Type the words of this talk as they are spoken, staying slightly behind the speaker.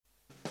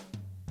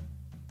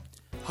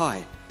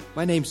Hi,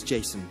 my name's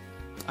Jason.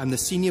 I'm the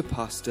senior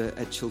pastor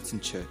at Chilton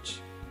Church.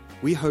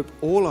 We hope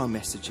all our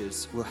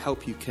messages will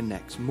help you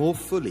connect more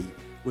fully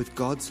with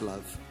God's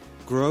love,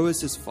 grow as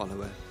His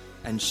follower,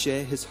 and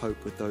share His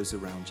hope with those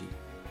around you.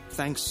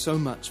 Thanks so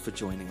much for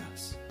joining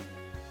us.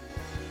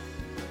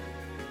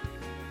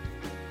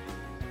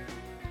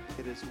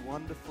 It is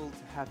wonderful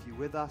to have you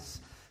with us.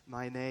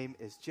 My name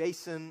is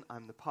Jason.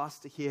 I'm the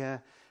pastor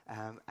here,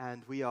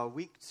 and we are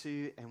week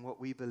 2 in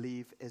what we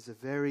believe is a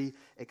very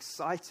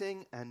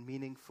exciting and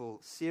meaningful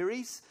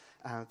series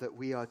that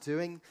we are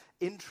doing,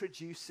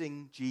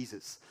 Introducing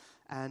Jesus.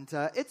 And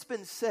it's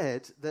been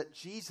said that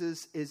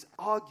Jesus is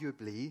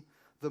arguably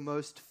the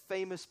most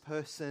famous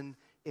person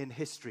in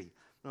history.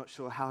 Not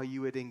sure how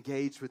you would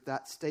engage with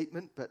that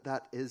statement, but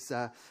that is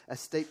a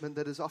statement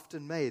that is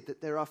often made,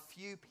 that there are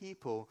few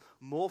people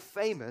more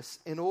famous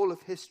in all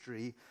of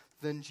history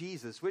than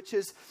Jesus, which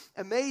is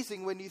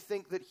amazing when you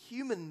think that,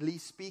 humanly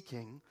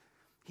speaking,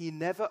 He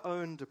never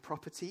owned a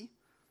property,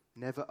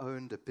 never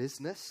owned a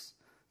business,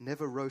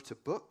 never wrote a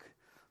book.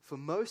 For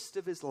most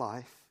of His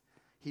life,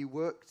 He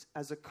worked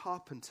as a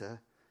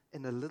carpenter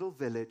in a little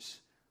village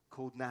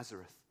called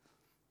Nazareth.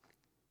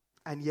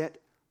 And yet,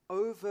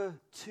 over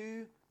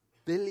 2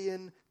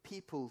 billion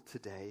people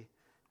today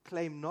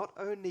claim not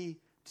only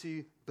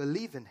to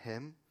believe in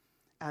Him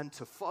and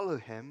to follow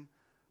Him,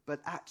 but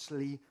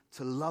actually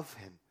to love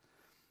Him.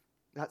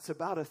 That's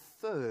about a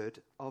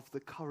third of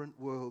the current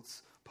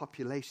world's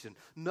population.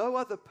 No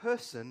other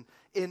person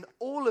in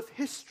all of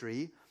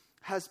history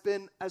has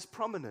been as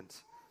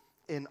prominent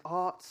in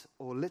art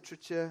or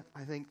literature.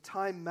 I think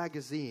Time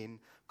magazine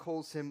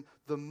calls him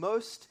the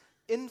most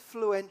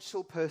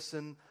influential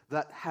person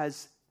that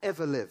has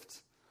ever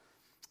lived.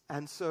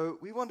 And so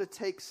we want to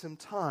take some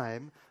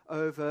time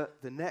over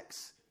the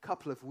next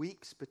couple of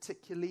weeks,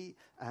 particularly,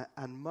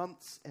 and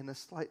months in a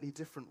slightly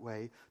different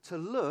way, to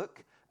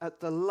look at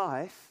the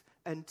life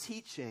and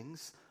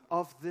teachings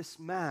of this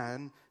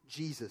man,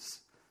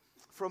 Jesus.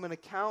 From an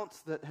account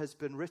that has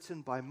been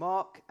written by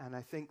Mark, and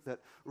I think that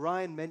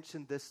Ryan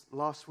mentioned this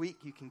last week.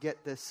 You can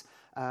get this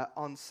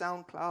on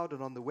SoundCloud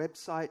and on the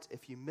website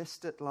if you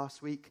missed it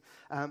last week,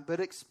 but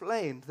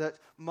explained that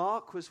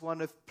Mark was one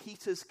of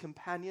Peter's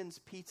companions,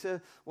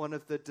 Peter, one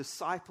of the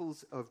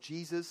disciples of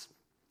Jesus.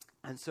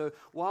 And so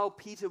while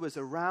Peter was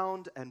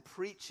around and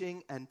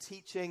preaching and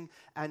teaching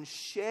and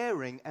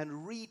sharing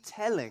and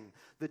retelling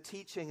the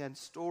teaching and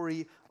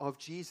story of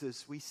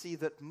Jesus, we see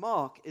that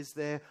Mark is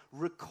there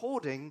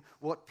recording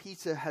what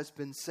Peter has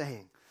been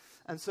saying.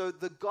 And so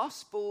the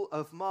Gospel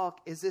of Mark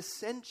is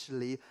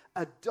essentially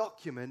a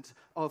document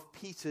of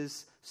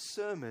Peter's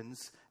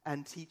sermons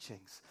and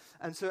teachings.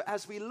 And so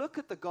as we look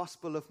at the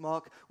Gospel of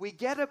Mark, we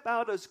get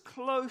about as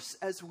close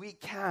as we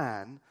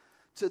can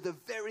to the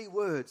very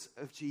words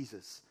of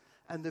Jesus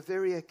and the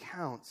very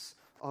accounts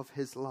of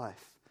His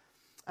life.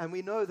 And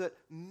we know that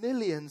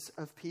millions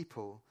of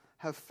people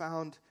have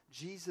found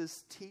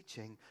Jesus'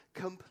 teaching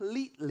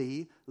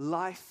completely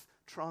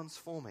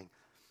life-transforming,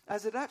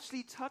 as it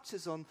actually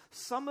touches on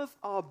some of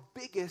our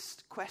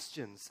biggest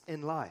questions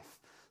in life.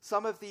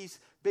 Some of these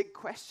big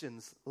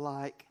questions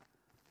like,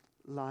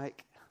 oh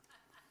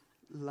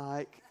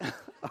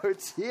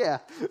dear,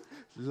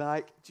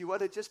 do you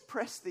want to just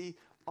press the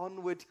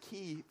onward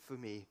key for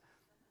me?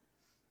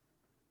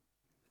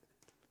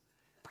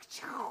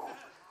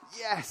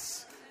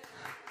 Yes.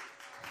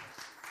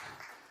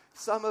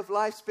 Some of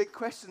life's big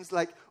questions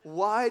like,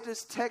 why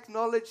does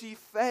technology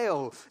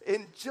fail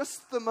in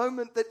just the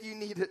moment that you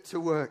need it to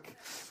work?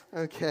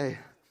 Okay.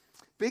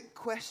 Big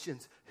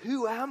questions.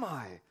 Who am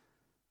I?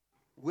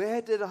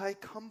 Where did I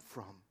come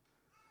from?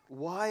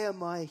 Why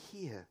am I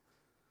here?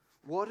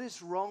 What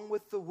is wrong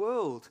with the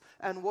world?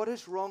 And what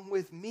is wrong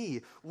with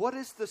me? What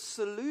is the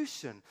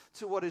solution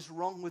to what is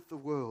wrong with the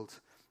world?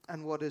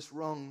 And what is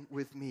wrong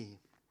with me?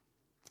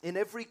 In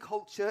every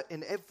culture,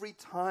 in every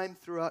time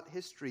throughout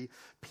history,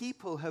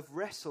 people have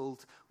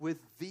wrestled with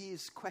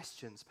these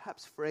questions,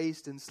 perhaps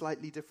phrased in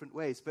slightly different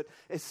ways, but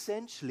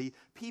essentially,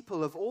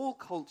 people of all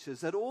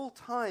cultures at all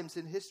times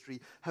in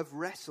history have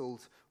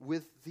wrestled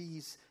with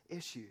these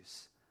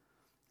issues.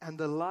 And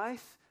the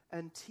life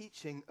and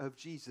teaching of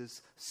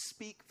Jesus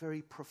speak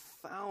very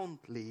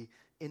profoundly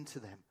into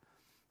them.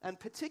 And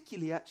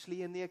particularly,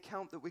 actually, in the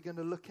account that we're going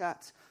to look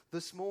at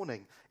this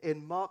morning,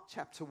 in Mark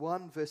chapter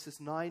 1, verses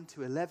 9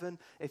 to 11.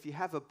 If you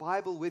have a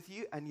Bible with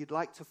you and you'd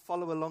like to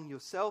follow along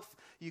yourself,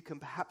 you can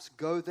perhaps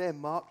go there,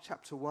 Mark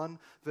chapter 1,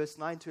 verse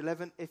 9 to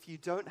 11. If you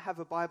don't have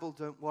a Bible,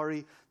 don't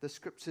worry. The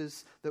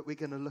scriptures that we're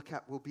going to look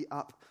at will be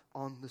up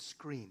on the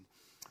screen.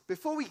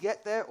 Before we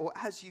get there, or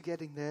as you're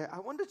getting there, I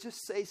want to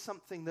just say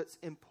something that's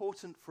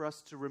important for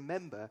us to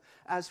remember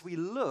as we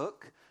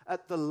look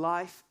at the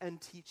life and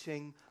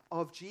teaching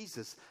of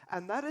Jesus.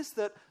 And that is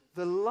that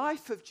the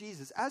life of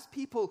Jesus, as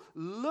people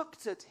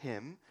looked at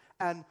Him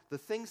and the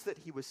things that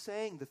He was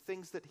saying, the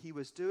things that He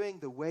was doing,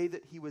 the way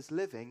that He was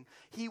living,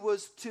 He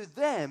was to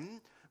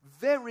them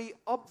very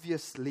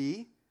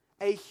obviously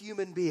a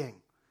human being.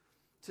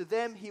 To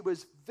them, He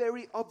was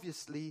very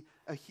obviously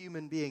a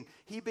human being.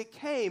 He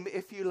became,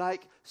 if you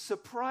like,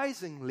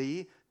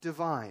 surprisingly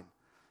divine.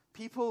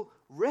 People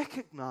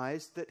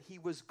recognized that he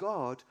was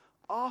God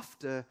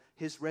after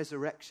his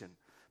resurrection.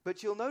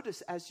 But you'll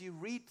notice as you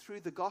read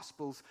through the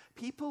Gospels,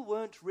 people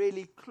weren't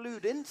really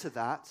clued into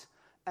that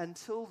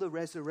until the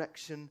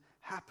resurrection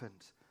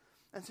happened.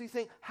 And so you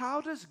think,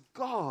 how does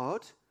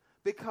God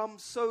become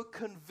so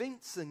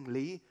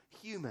convincingly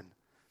human?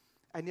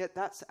 And yet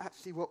that's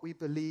actually what we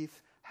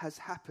believe has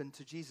happened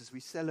to Jesus. We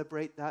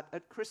celebrate that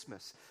at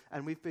Christmas.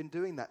 And we've been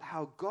doing that,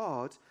 how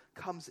God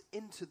comes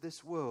into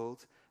this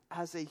world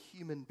as a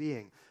human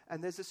being.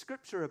 And there's a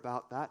scripture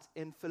about that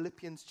in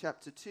Philippians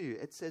chapter 2.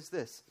 It says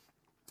this,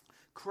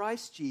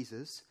 Christ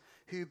Jesus,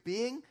 who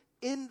being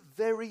in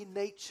very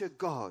nature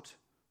God,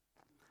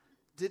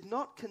 did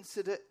not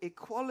consider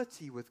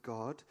equality with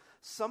God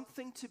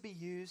something to be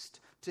used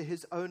to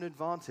his own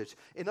advantage.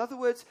 In other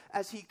words,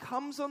 as he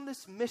comes on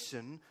this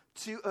mission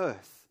to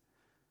earth,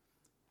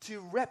 to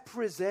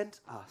represent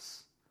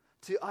us,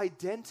 to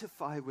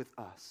identify with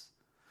us,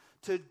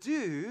 to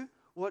do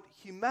what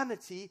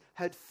humanity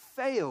had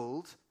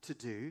failed to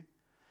do,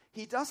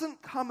 he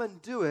doesn't come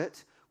and do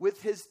it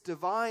with his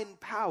divine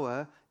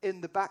power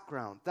in the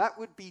background. That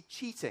would be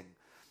cheating.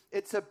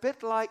 It's a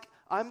bit like,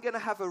 I'm going to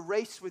have a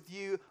race with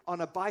you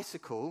on a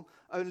bicycle,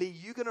 only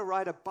you're going to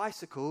ride a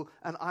bicycle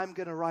and I'm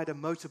going to ride a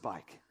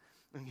motorbike.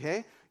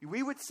 Okay?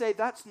 We would say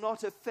that's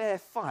not a fair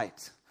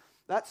fight.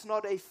 That's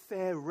not a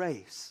fair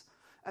race.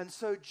 And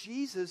so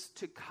Jesus,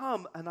 to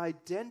come and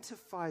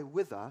identify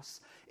with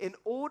us in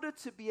order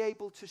to be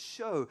able to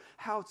show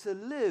how to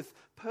live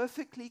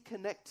perfectly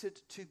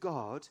connected to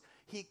God,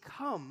 he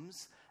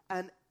comes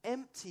and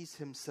empties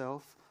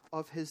himself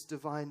of his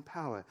divine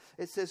power.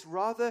 It says,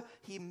 rather,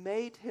 he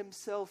made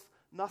himself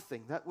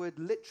nothing. That word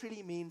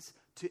literally means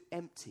to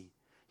empty.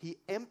 He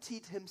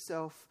emptied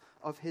himself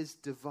of his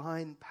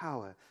divine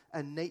power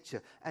and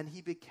nature, and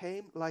he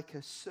became like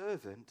a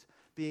servant,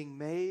 being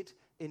made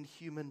in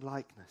human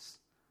likeness.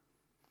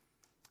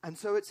 And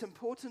so it's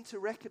important to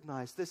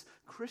recognize this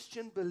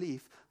Christian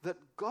belief that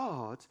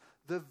God,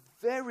 the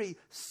very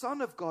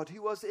Son of God,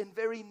 who was in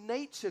very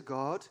nature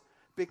God,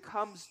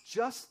 becomes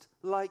just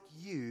like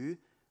you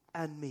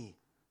and me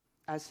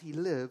as he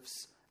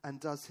lives and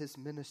does his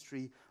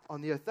ministry on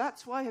the earth.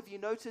 That's why, have you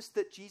noticed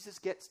that Jesus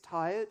gets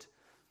tired?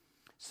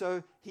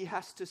 So he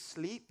has to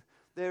sleep.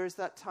 There is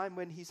that time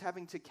when he's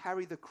having to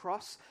carry the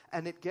cross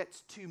and it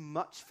gets too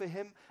much for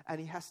him and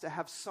he has to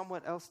have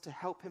someone else to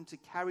help him to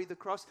carry the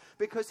cross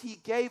because he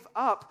gave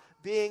up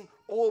being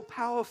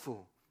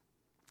all-powerful.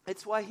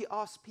 It's why he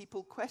asks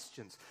people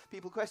questions.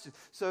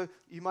 So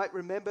you might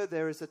remember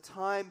there is a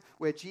time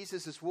where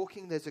Jesus is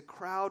walking, there's a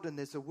crowd and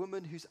there's a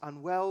woman who's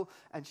unwell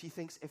and she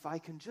thinks, if I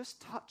can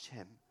just touch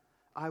him,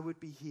 I would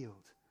be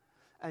healed.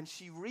 And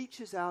she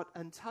reaches out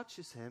and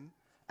touches him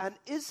and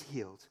is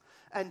healed.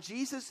 And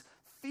Jesus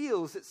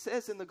feels, it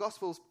says in the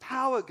Gospels,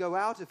 power go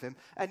out of him.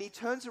 And he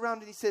turns around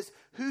and he says,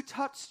 who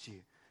touched you?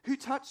 Who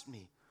touched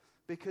me?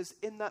 Because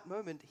in that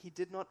moment, he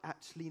did not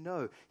actually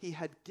know. He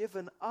had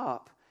given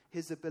up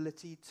his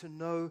ability to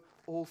know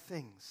all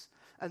things.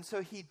 And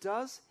so he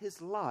does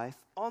his life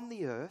on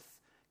the earth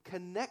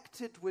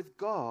connected with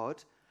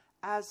God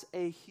as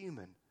a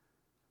human,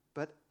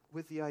 but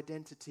with the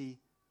identity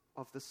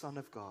of the Son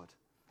of God.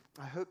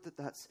 I hope that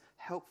that's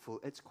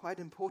helpful. It's quite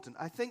important.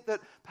 I think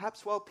that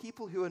perhaps while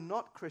people who are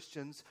not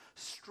Christians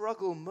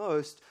struggle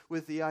most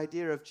with the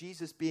idea of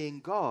Jesus being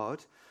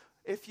God,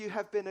 if you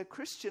have been a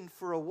Christian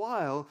for a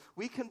while,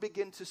 we can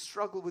begin to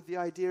struggle with the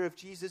idea of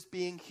Jesus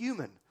being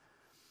human.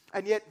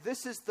 And yet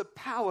this is the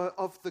power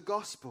of the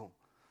gospel,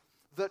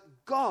 that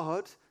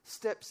God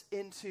steps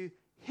into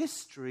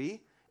history,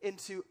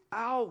 into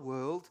our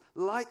world,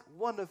 like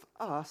one of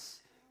us,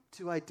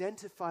 to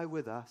identify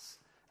with us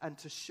and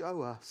to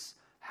show us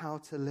how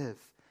to live.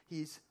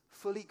 He's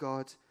fully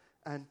God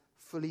and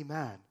fully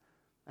man.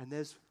 And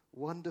there's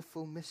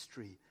wonderful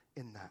mystery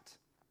in that.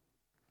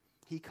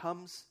 He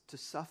comes to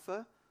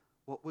suffer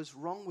what was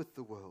wrong with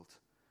the world.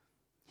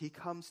 He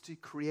comes to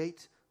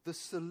create the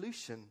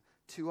solution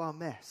to our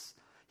mess.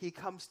 He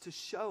comes to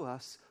show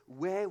us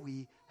where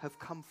we have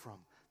come from.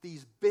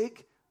 These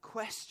big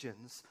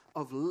questions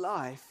of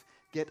life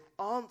get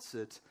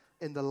answered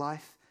in the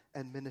life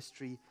and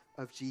ministry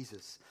of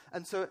Jesus.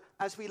 And so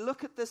as we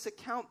look at this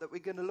account that we're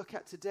going to look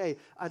at today,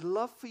 I'd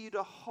love for you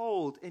to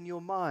hold in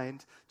your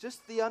mind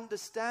just the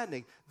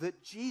understanding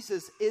that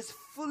Jesus is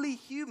fully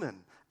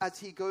human as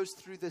he goes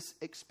through this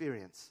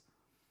experience,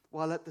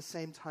 while at the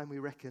same time we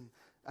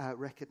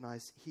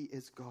recognize he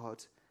is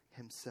God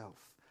himself.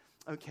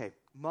 Okay,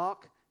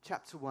 Mark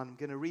chapter 1. I'm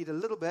going to read a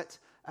little bit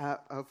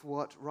of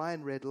what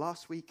Ryan read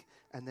last week,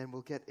 and then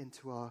we'll get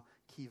into our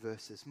key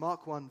verses.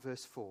 Mark 1,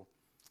 verse 4.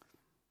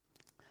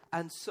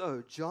 And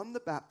so John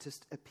the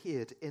Baptist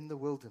appeared in the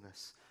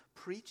wilderness,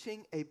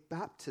 preaching a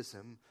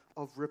baptism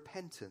of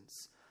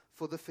repentance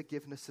for the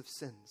forgiveness of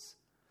sins.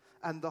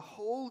 And the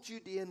whole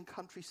Judean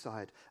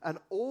countryside and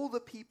all the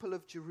people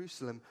of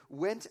Jerusalem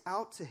went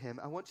out to him.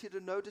 I want you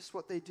to notice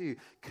what they do.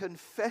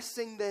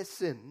 Confessing their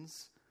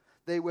sins,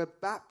 they were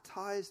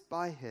baptized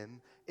by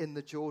him in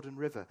the Jordan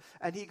River.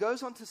 And he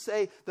goes on to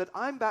say that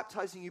I'm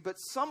baptizing you, but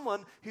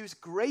someone who's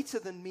greater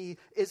than me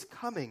is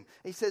coming.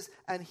 He says,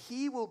 and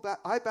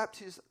I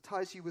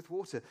baptize you with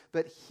water,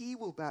 but he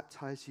will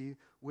baptize you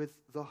with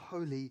the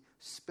Holy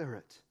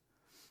Spirit.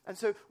 And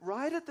so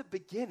right at the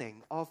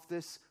beginning of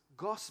this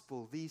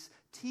gospel, these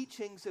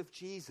teachings of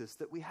Jesus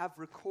that we have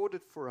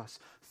recorded for us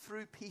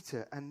through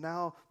Peter and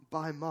now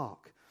by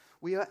Mark,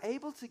 we are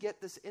able to get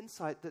this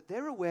insight that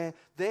they're aware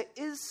there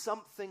is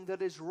something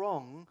that is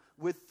wrong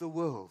with the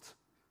world.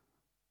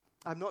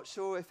 I'm not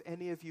sure if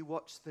any of you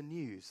watch the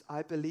news.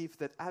 I believe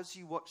that as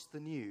you watch the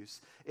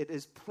news, it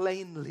is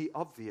plainly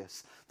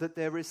obvious that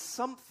there is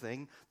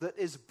something that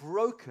is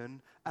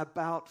broken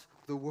about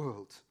the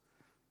world.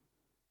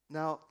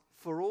 Now,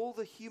 for all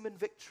the human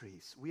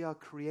victories, we are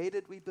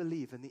created, we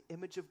believe, in the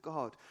image of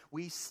God.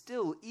 We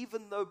still,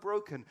 even though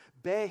broken,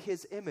 bear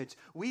his image.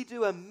 We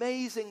do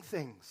amazing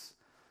things.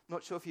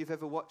 Not sure if you've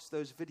ever watched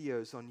those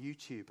videos on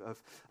YouTube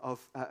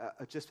of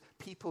just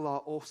people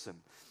are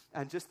awesome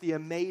and just the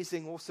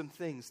amazing, awesome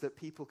things that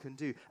people can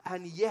do.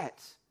 And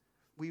yet,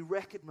 we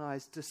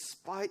recognize,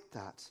 despite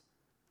that,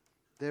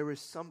 there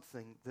is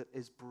something that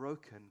is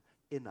broken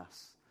in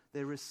us.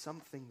 There is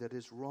something that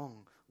is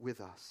wrong with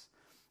us.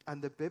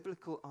 And the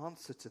biblical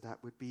answer to that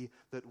would be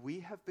that we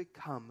have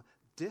become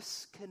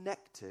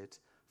disconnected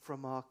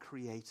from our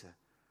Creator.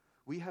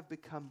 We have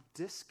become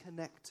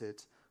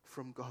disconnected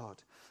from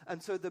God.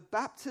 And so the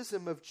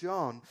baptism of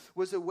John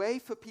was a way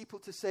for people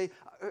to say,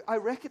 I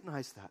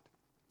recognize that.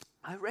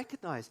 I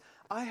recognize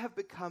I have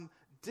become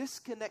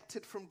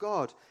disconnected from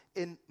God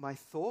in my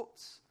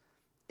thoughts,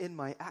 in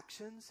my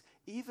actions,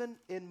 even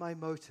in my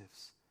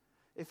motives.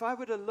 If I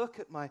were to look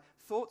at my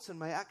thoughts and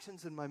my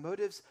actions and my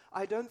motives,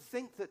 I don't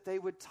think that they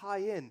would tie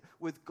in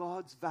with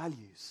God's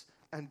values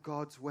and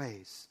God's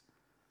ways.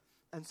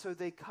 And so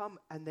they come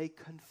and they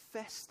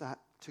confess that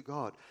to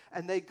God.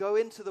 And they go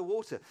into the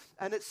water.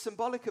 And it's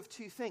symbolic of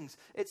two things.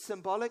 It's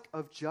symbolic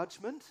of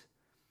judgment.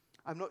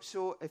 I'm not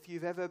sure if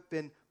you've ever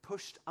been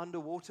pushed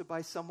underwater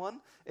by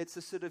someone. It's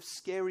a sort of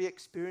scary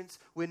experience.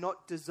 We're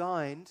not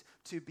designed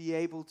to be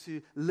able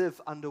to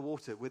live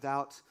underwater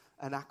without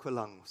an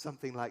aqualung,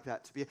 something like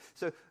that.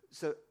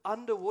 So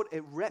underwater,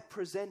 it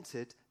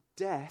represented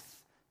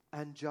death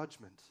and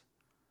judgment.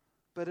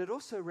 But it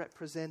also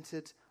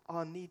represented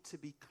our need to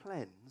be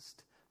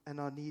cleansed and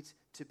our need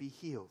to be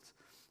healed.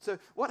 So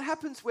what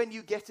happens when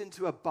you get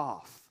into a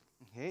bath?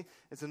 Okay,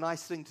 it's a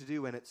nice thing to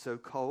do when it's so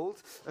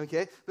cold.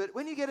 Okay, but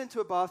when you get into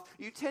a bath,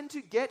 you tend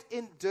to get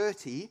in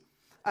dirty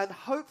and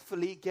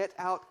hopefully get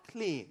out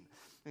clean.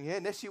 Okay,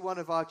 unless you're one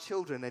of our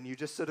children and you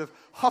just sort of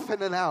hop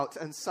in and out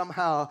and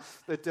somehow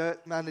the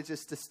dirt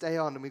manages to stay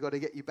on and we've got to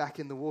get you back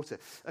in the water.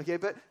 Okay,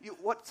 but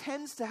what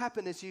tends to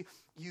happen is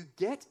you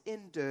get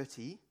in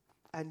dirty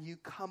and you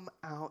come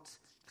out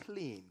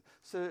clean.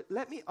 So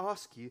let me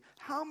ask you,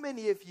 how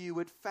many of you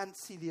would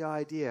fancy the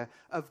idea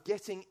of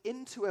getting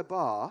into a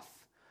bath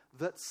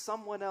that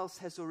someone else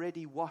has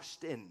already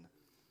washed in?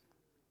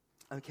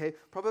 Okay,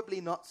 probably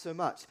not so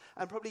much.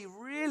 And probably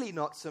really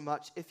not so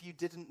much if you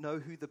didn't know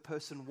who the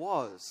person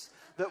was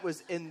that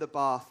was in the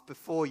bath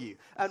before you.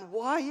 And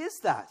why is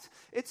that?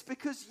 It's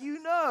because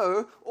you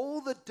know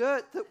all the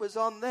dirt that was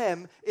on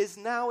them is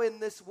now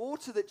in this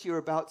water that you're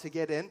about to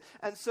get in.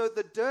 And so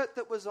the dirt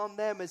that was on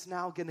them is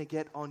now going to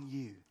get on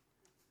you.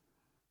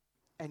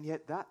 And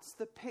yet that's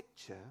the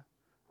picture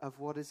of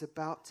what is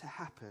about to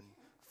happen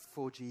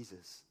for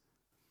Jesus.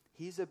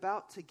 He's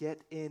about to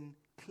get in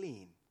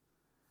clean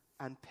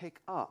and pick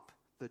up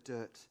the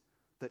dirt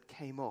that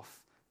came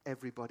off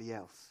everybody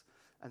else.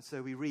 And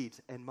so we read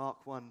in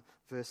Mark 1,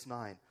 verse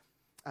 9,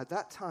 at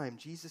that time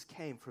Jesus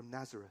came from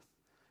Nazareth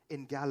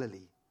in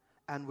Galilee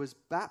and was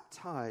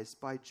baptized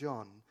by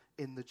John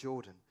in the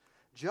Jordan.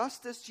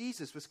 Just as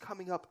Jesus was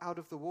coming up out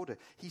of the water,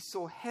 he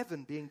saw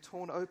heaven being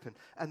torn open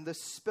and the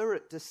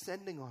Spirit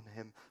descending on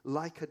him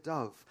like a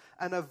dove.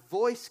 And a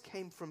voice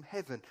came from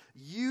heaven,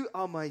 "You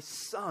are my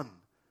Son,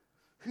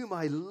 whom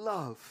I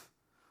love.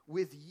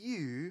 With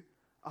you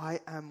I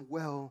am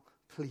well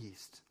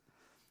pleased."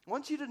 I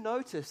want you to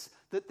notice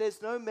that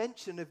there's no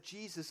mention of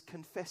Jesus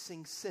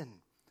confessing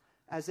sin,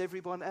 as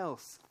everyone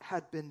else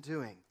had been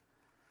doing.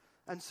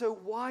 And so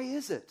why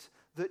is it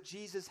that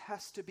Jesus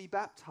has to be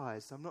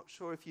baptized? I'm not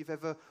sure if you've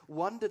ever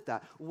wondered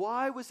that.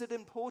 Why was it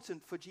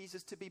important for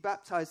Jesus to be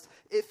baptized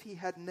if he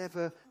had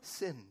never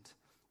sinned?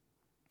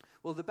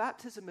 Well, the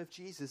baptism of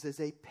Jesus is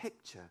a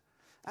picture,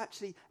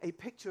 actually a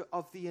picture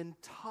of the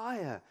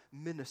entire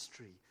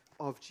ministry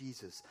of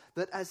Jesus.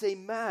 That as a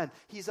man,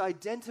 he's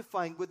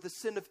identifying with the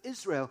sin of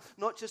Israel,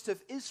 not just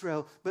of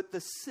Israel, but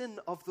the sin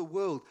of the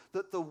world.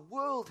 That the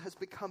world has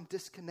become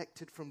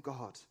disconnected from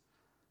God.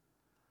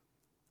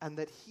 And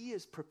that he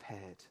is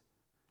prepared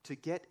to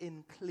get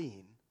in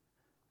clean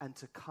and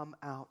to come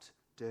out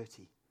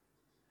dirty.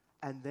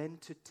 And then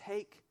to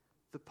take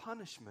the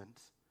punishment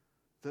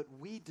that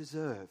we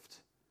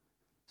deserved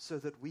so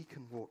that we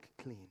can walk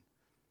clean.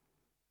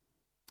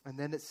 And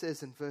then it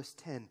says in verse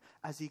 10,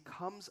 as he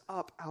comes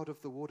up out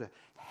of the water,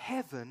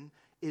 heaven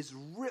is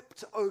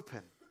ripped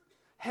open.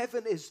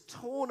 heaven is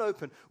torn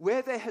open,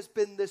 where there has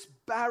been this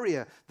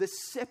barrier, this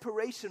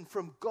separation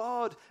from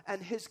God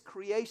and his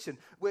creation,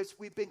 where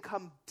we've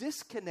become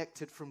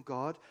disconnected from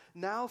God.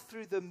 Now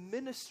through the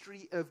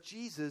ministry of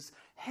Jesus,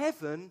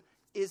 heaven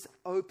is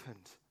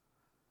opened.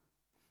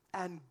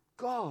 And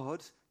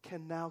God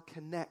can now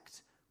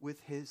connect with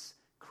his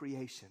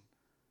creation.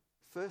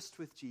 First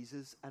with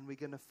Jesus, and we're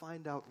going to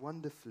find out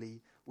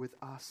wonderfully with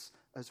us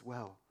as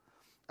well.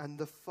 And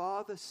the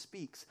Father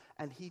speaks,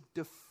 and he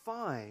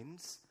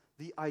defines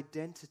the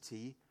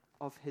identity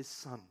of his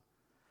Son.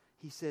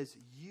 He says,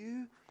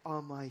 "You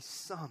are my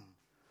Son,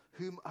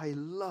 whom I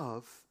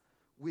love.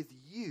 With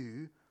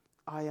you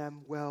I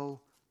am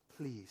well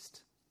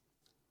pleased."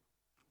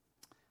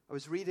 I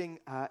was reading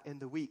in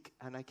the week,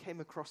 and I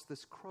came across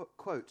this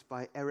quote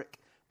by Erik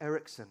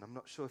Erikson. I'm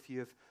not sure if you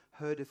have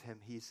heard of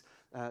him. He's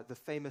the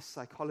famous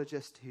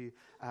psychologist who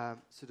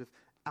sort of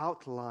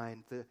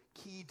outlined the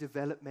key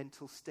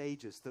developmental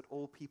stages that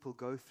all people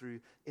go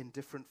through in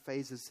different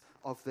phases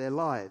of their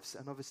lives.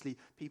 And obviously,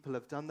 people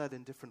have done that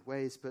in different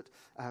ways, but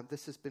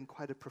this has been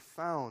quite a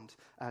profound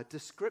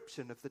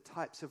description of the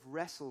types of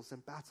wrestles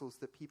and battles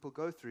that people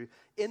go through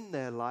in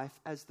their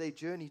life as they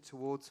journey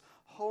towards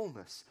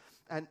wholeness.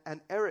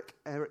 And Erik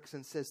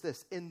Erikson says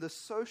this: "In the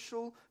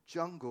social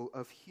jungle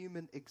of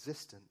human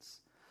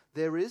existence,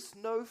 there is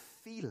no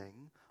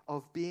feeling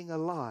of being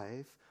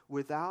alive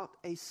without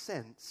a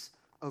sense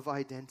of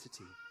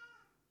identity."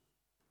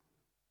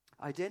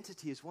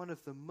 Identity is one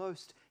of the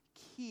most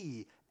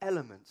key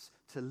elements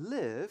to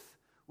live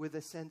with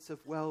a sense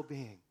of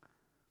well-being.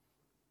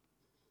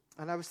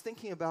 And I was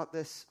thinking about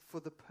this for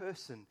the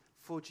person,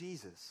 for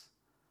Jesus.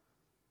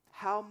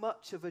 How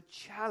much of a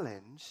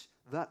challenge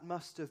that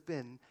must have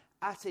been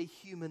at a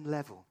human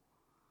level.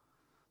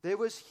 There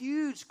was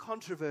huge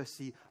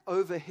controversy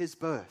over his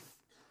birth.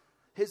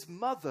 His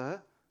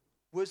mother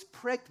was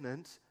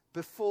pregnant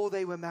before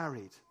they were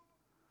married.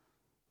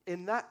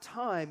 In that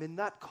time, in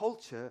that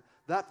culture,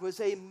 that was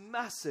a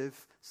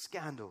massive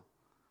scandal.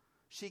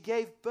 She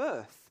gave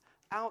birth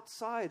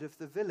outside of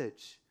the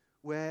village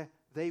where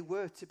they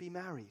were to be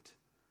married.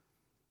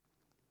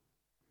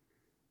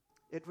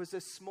 It was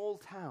a small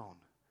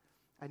town.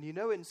 And you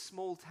know, in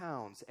small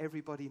towns,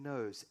 everybody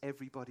knows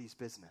everybody's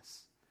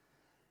business.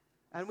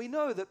 And we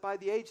know that by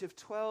the age of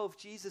 12,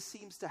 Jesus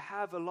seems to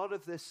have a lot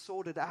of this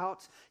sorted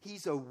out.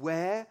 He's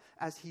aware,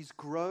 as he's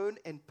grown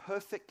in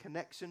perfect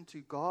connection to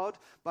God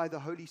by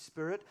the Holy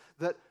Spirit,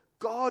 that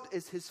God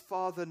is his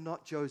father,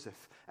 not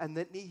Joseph. And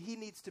that he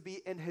needs to be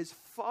in his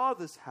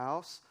father's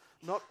house,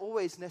 not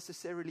always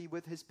necessarily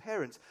with his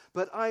parents.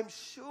 But I'm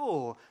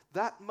sure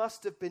that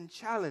must have been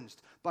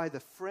challenged by the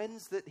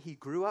friends that he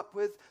grew up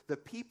with, the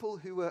people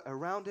who were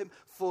around him.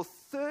 For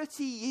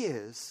 30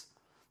 years,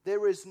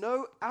 there is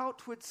no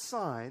outward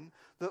sign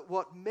that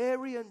what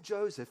Mary and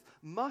Joseph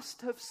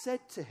must have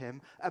said to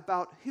him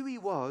about who he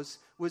was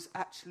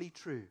actually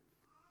true.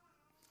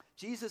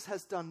 Jesus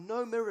has done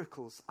no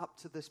miracles up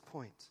to this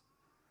point.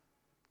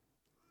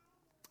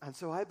 And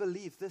so I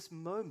believe this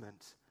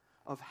moment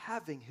of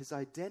having his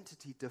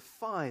identity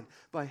defined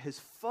by his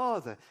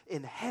Father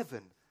in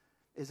heaven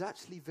is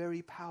actually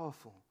very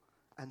powerful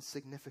and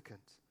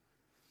significant.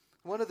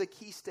 One of the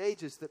key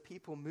stages that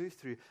people move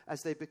through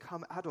as they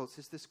become adults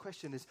is this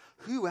question: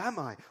 who am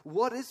I?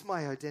 What is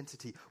my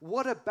identity?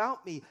 What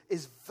about me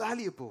is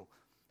valuable?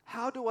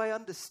 How do I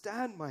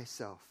understand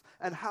myself?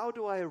 And how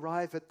do I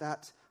arrive at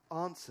that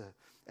answer?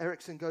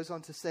 Erikson goes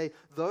on to say,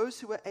 those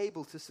who are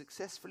able to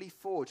successfully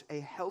forge a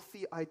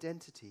healthy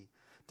identity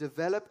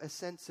develop a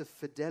sense of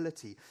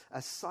fidelity,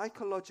 a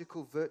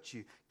psychological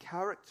virtue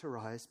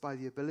characterized by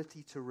the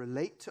ability to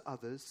relate to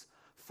others,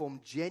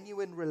 form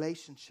genuine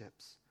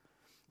relationships.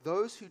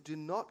 Those who do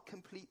not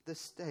complete this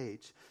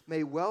stage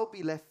may well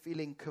be left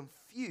feeling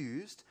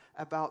confused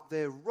about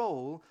their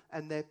role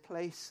and their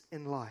place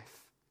in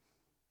life.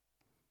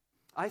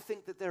 I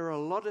think that there are a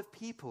lot of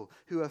people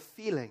who are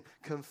feeling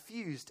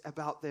confused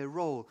about their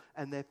role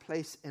and their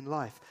place in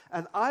life.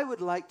 And I would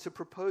like to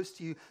propose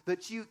to you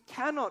that you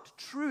cannot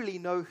truly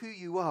know who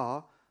you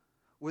are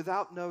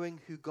without knowing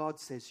who God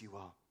says you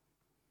are.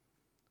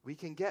 We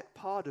can get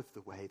part of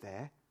the way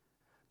there,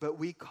 but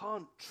we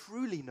can't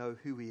truly know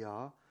who we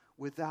are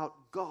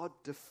without God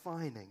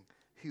defining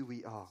who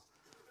we are.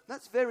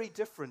 That's very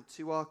different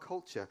to our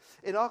culture.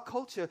 In our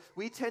culture,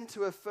 we tend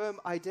to affirm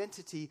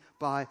identity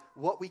by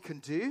what we can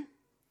do,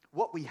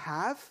 what we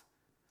have,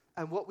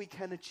 and what we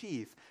can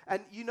achieve.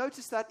 And you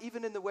notice that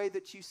even in the way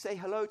that you say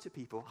hello to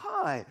people.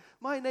 Hi,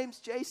 my name's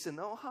Jason.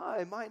 Oh,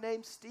 hi, my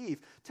name's Steve.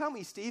 Tell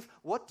me, Steve,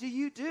 what do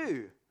you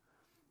do?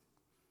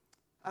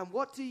 And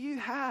what do you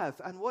have?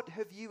 And what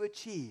have you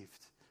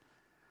achieved?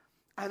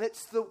 And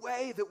it's the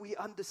way that we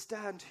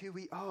understand who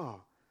we are.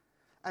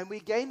 And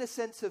we gain a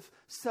sense of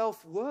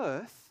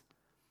self-worth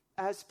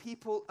as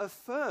people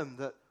affirm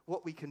that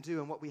what we can do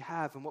and what we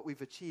have and what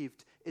we've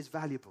achieved is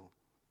valuable.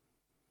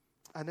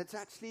 And it's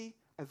actually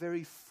a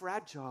very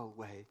fragile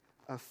way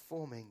of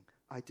forming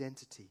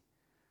identity.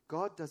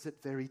 God does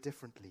it very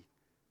differently.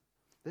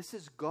 This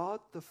is God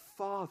the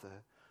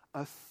Father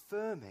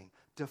affirming,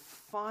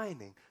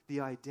 defining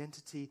the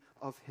identity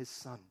of his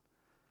Son.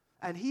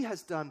 And he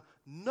has done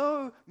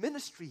no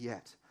ministry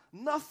yet,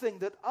 nothing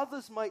that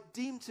others might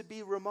deem to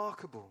be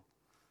remarkable.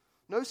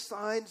 No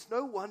signs,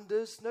 no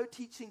wonders, no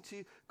teaching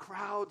to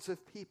crowds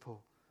of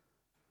people.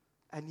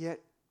 And yet,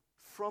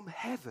 from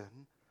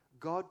heaven,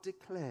 God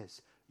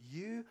declares,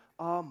 "You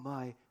are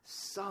my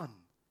Son.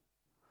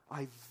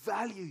 I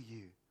value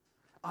you.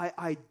 I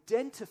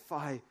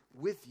identify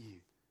with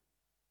you.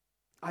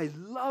 I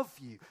love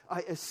you.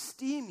 I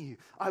esteem you.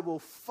 I will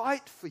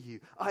fight for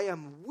you. I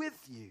am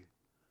with you.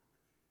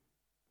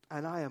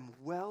 And I am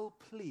well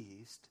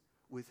pleased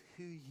with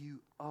who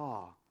you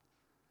are,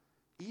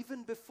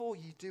 even before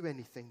you do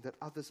anything that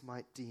others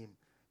might deem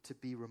to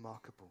be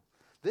remarkable."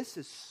 This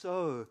is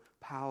so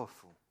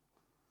powerful.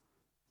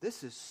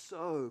 This is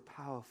so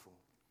powerful.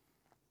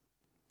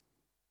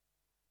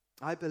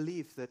 I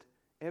believe that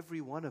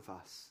every one of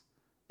us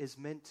is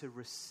meant to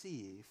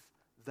receive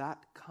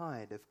that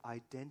kind of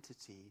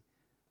identity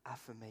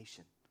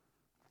affirmation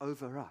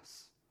over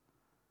us.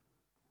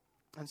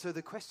 And so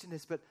the question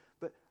is, but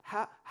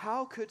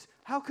how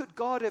could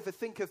God ever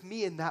think of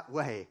me in that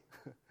way?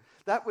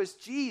 That was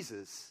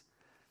Jesus.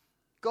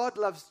 God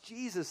loves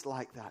Jesus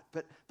like that.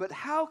 But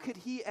how could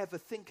he ever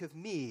think of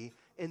me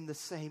in the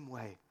same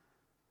way?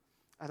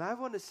 And I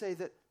want to say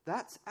that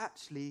that's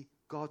actually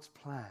God's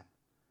plan.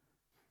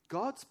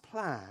 God's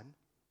plan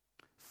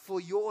for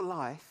your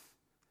life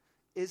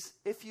is,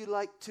 if you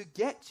like, to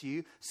get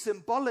you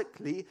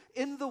symbolically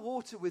in the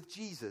water with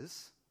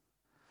Jesus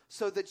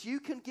so that you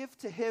can give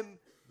to him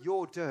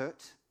your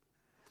dirt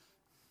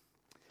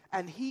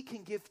and he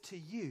can give to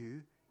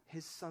you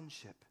his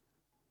sonship.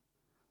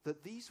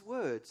 That these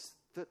words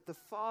that the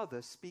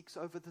Father speaks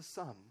over the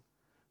Son,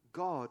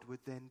 God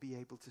would then be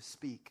able to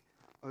speak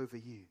over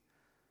you.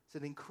 It's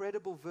an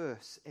incredible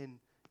verse in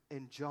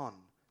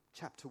John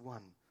chapter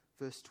 1,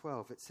 verse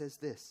 12. It says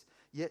this,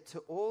 "Yet to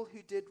all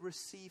who did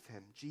receive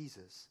him,"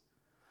 Jesus,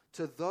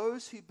 "to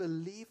those who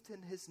believed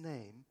in his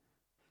name,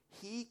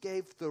 he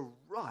gave the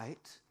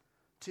right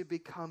to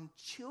become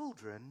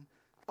children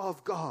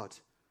of God."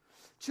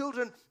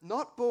 Children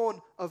not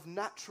born of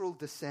natural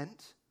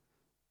descent,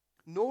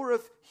 nor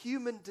of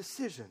human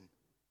decision,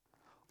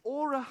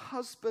 or a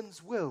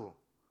husband's will.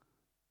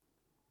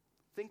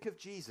 Think of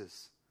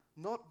Jesus,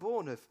 not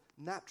born of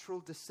natural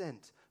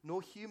descent,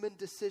 nor human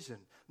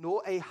decision,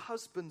 nor a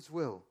husband's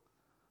will,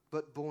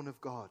 but born of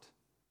God.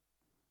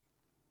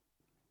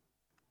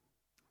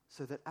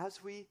 So that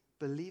as we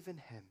believe in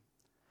him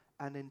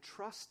and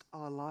entrust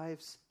our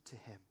lives to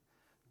him,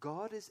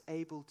 God is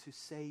able to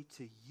say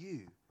to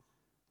you,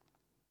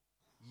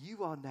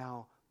 "You are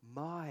now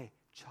my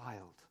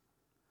child.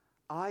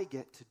 I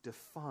get to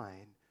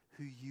define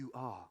who you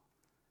are.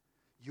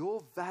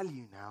 Your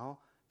value now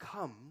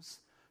comes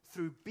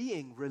through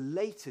being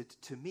related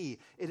to me.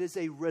 It is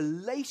a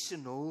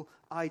relational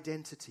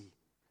identity.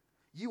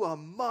 You are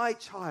my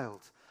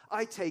child.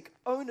 I take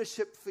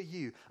ownership for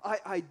you. I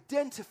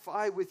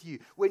identify with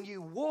you. When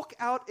you walk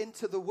out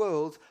into the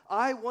world,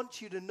 I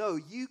want you to know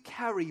you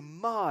carry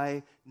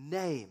my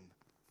name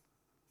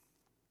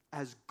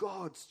as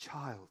God's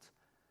child.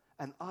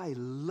 And I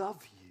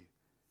love you.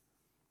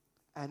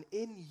 And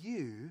in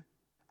you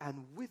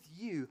and with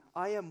you,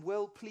 I am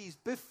well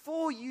pleased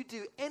before you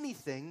do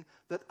anything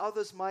that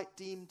others might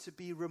deem to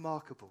be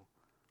remarkable.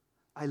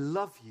 I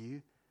love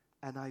you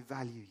and I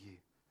value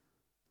you."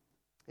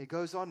 It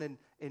goes on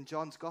in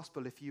John's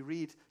Gospel, if you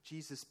read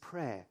Jesus'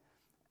 prayer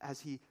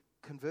as he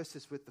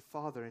converses with the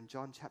Father in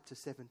John chapter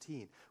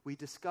 17, we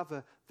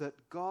discover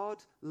that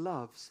God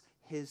loves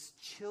his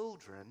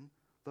children,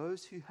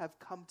 those who have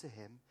come to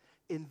him,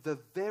 in the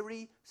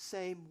very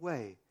same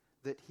way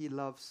that he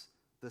loves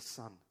the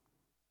Son.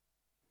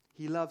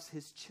 He loves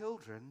his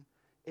children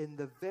in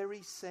the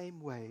very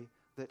same way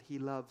that he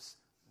loves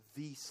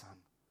the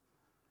Son.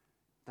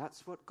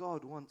 That's what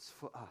God wants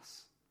for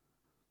us,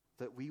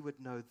 that we would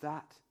know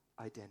that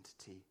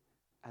identity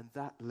and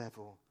that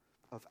level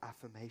of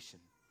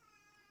affirmation.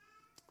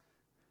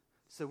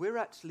 So we're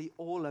actually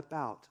all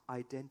about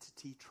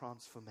identity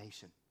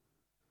transformation.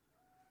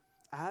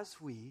 As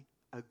we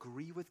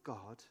agree with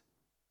God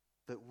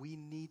that we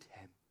need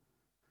him,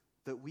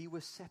 that we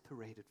were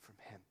separated from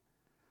him,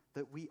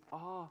 that we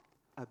are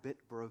a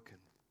bit broken.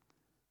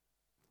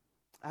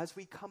 As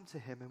we come to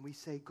him and we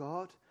say,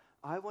 "God,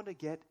 I want to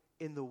get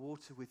in the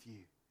water with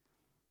you."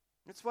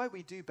 That's why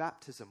we do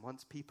baptism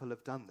once people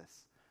have done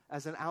this,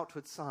 as an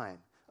outward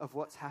sign of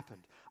what's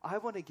happened. I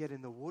want to get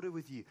in the water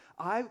with you.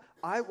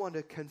 I want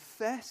to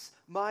confess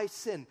my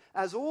sin,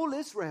 as all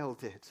Israel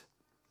did,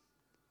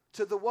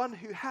 to the one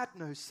who had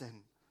no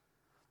sin,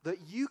 that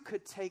you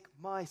could take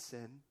my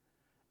sin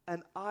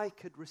and I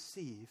could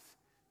receive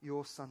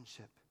your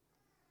sonship.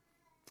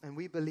 And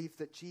we believe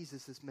that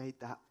Jesus has made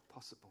that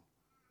possible.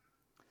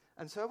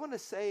 And so I want to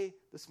say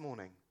this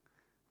morning,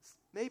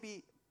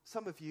 maybe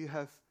some of you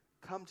have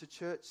come to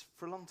church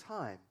for a long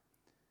time,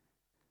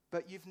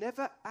 but you've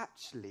never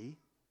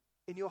actually,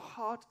 in your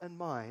heart and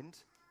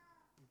mind,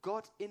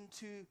 got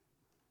into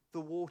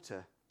the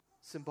water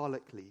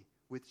symbolically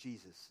with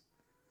Jesus.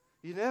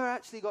 You never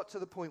actually got to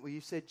the point where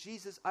you said,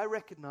 Jesus, I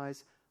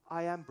recognize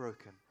I am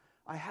broken.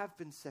 I have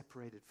been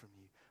separated from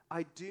you.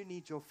 I do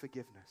need your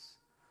forgiveness.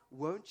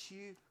 Won't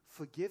you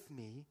forgive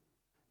me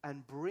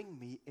and bring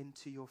me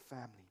into your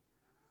family?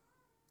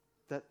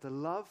 That the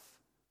love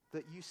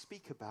that you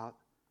speak about,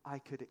 I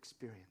could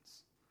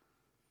experience.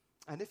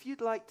 And if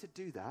you'd like to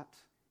do that,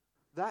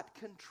 that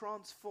can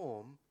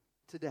transform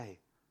today.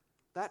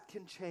 That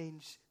can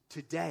change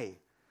today.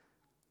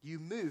 You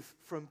move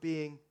from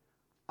being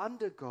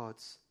under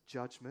God's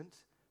judgment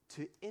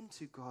to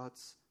into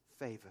God's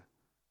favor.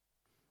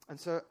 And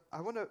so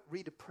I want to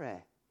read a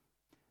prayer.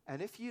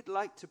 And if you'd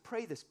like to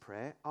pray this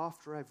prayer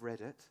after I've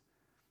read it,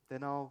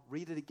 then I'll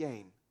read it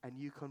again and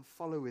you can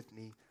follow with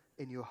me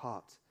in your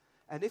heart.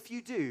 And if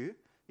you do,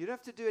 you don't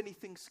have to do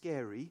anything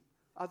scary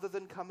other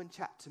than come and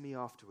chat to me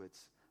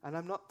afterwards. And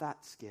I'm not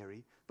that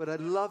scary, but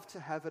I'd love to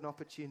have an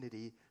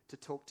opportunity to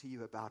talk to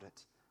you about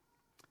it.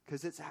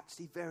 Because it's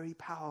actually very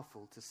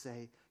powerful to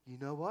say, you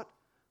know what?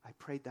 I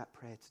prayed that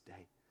prayer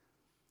today.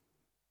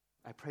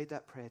 I prayed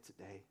that prayer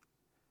today.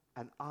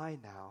 And I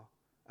now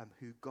am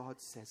who God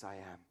says I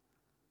am.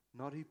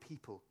 Not who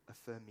people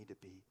affirm me to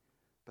be,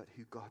 but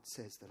who God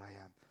says that I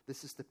am.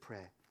 This is the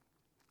prayer.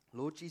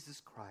 Lord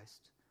Jesus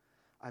Christ,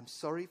 I'm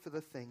sorry for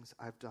the things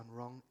I've done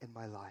wrong in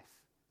my life.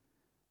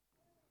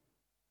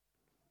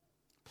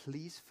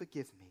 Please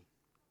forgive me.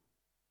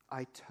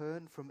 I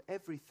turn from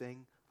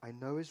everything I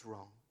know is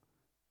wrong.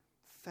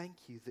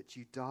 Thank you that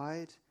you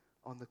died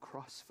on the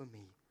cross for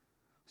me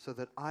so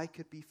that I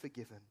could be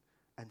forgiven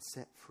and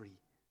set free.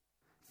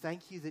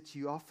 Thank you that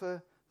you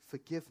offer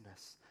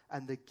forgiveness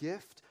and the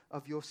gift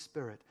of your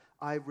Spirit.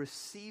 I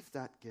receive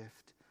that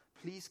gift.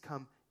 Please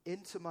come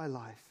into my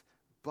life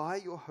by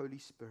your Holy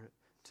Spirit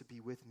to be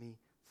with me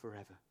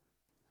forever.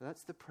 So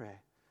that's the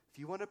prayer. If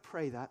you want to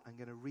pray that, I'm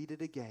going to read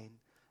it again,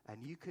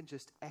 and you can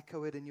just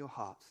echo it in your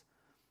heart.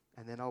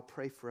 And then I'll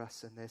pray for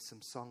us, and there's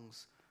some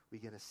songs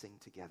we're going to sing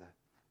together.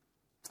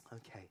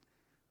 Okay.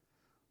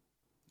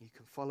 You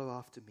can follow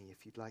after me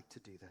if you'd like to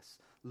do this.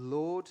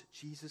 Lord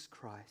Jesus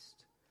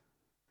Christ,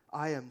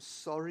 I am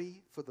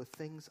sorry for the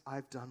things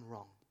I've done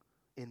wrong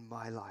in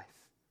my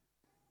life.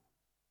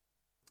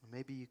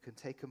 Maybe you can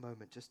take a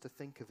moment just to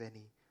think of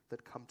any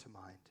that come to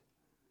mind.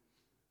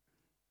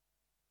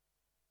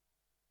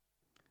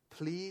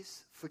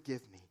 Please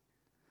forgive me.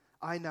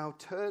 I now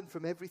turn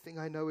from everything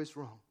I know is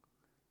wrong.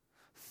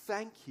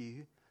 Thank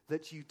you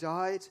that you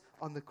died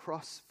on the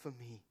cross for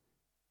me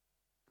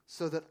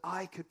so that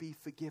I could be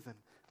forgiven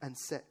and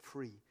set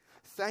free.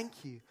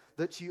 Thank you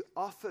that you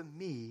offer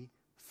me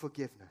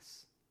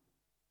forgiveness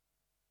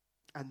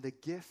and the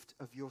gift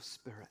of your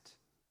Spirit.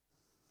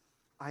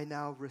 I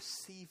now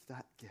receive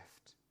that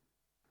gift.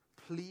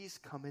 Please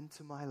come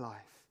into my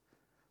life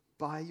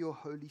by your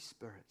Holy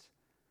Spirit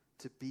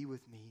to be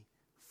with me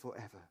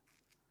forever.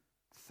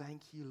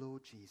 Thank you,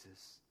 Lord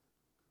Jesus.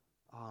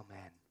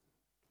 Amen.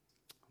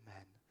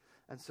 Amen.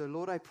 And so,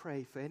 Lord, I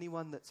pray for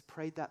anyone that's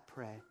prayed that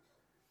prayer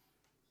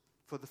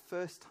for the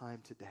first time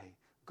today,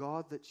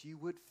 God, that you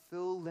would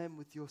fill them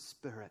with your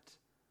Spirit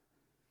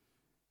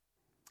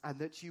and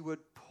that you would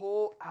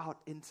pour out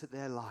into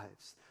their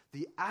lives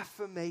the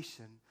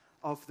affirmation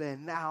of their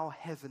now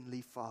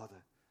Heavenly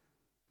Father.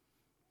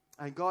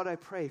 And God, I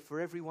pray for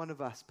every one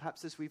of us,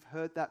 perhaps as we've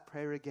heard that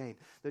prayer again,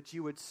 that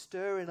you would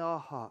stir in our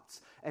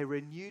hearts a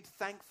renewed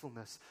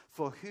thankfulness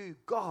for who,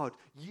 God,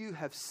 you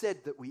have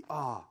said that we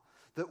are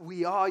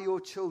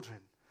your children,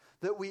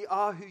 that we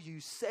are who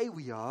you say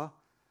we are.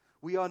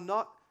 We are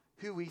not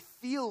who we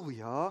feel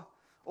we are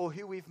or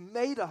who we've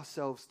made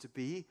ourselves to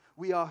be.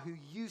 We are who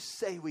you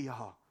say we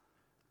are.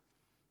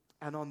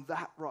 And on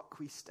that rock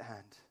we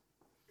stand.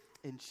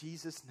 In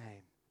Jesus'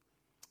 name,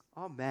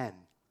 amen.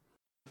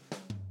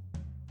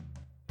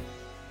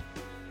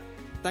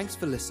 Thanks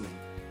for listening.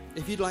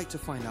 If you'd like to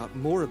find out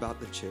more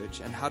about the church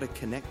and how to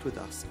connect with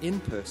us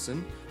in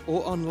person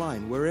or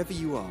online wherever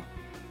you are,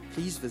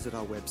 please visit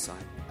our website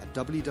at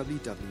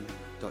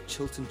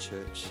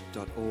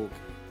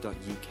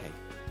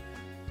www.chiltonchurch.org.uk.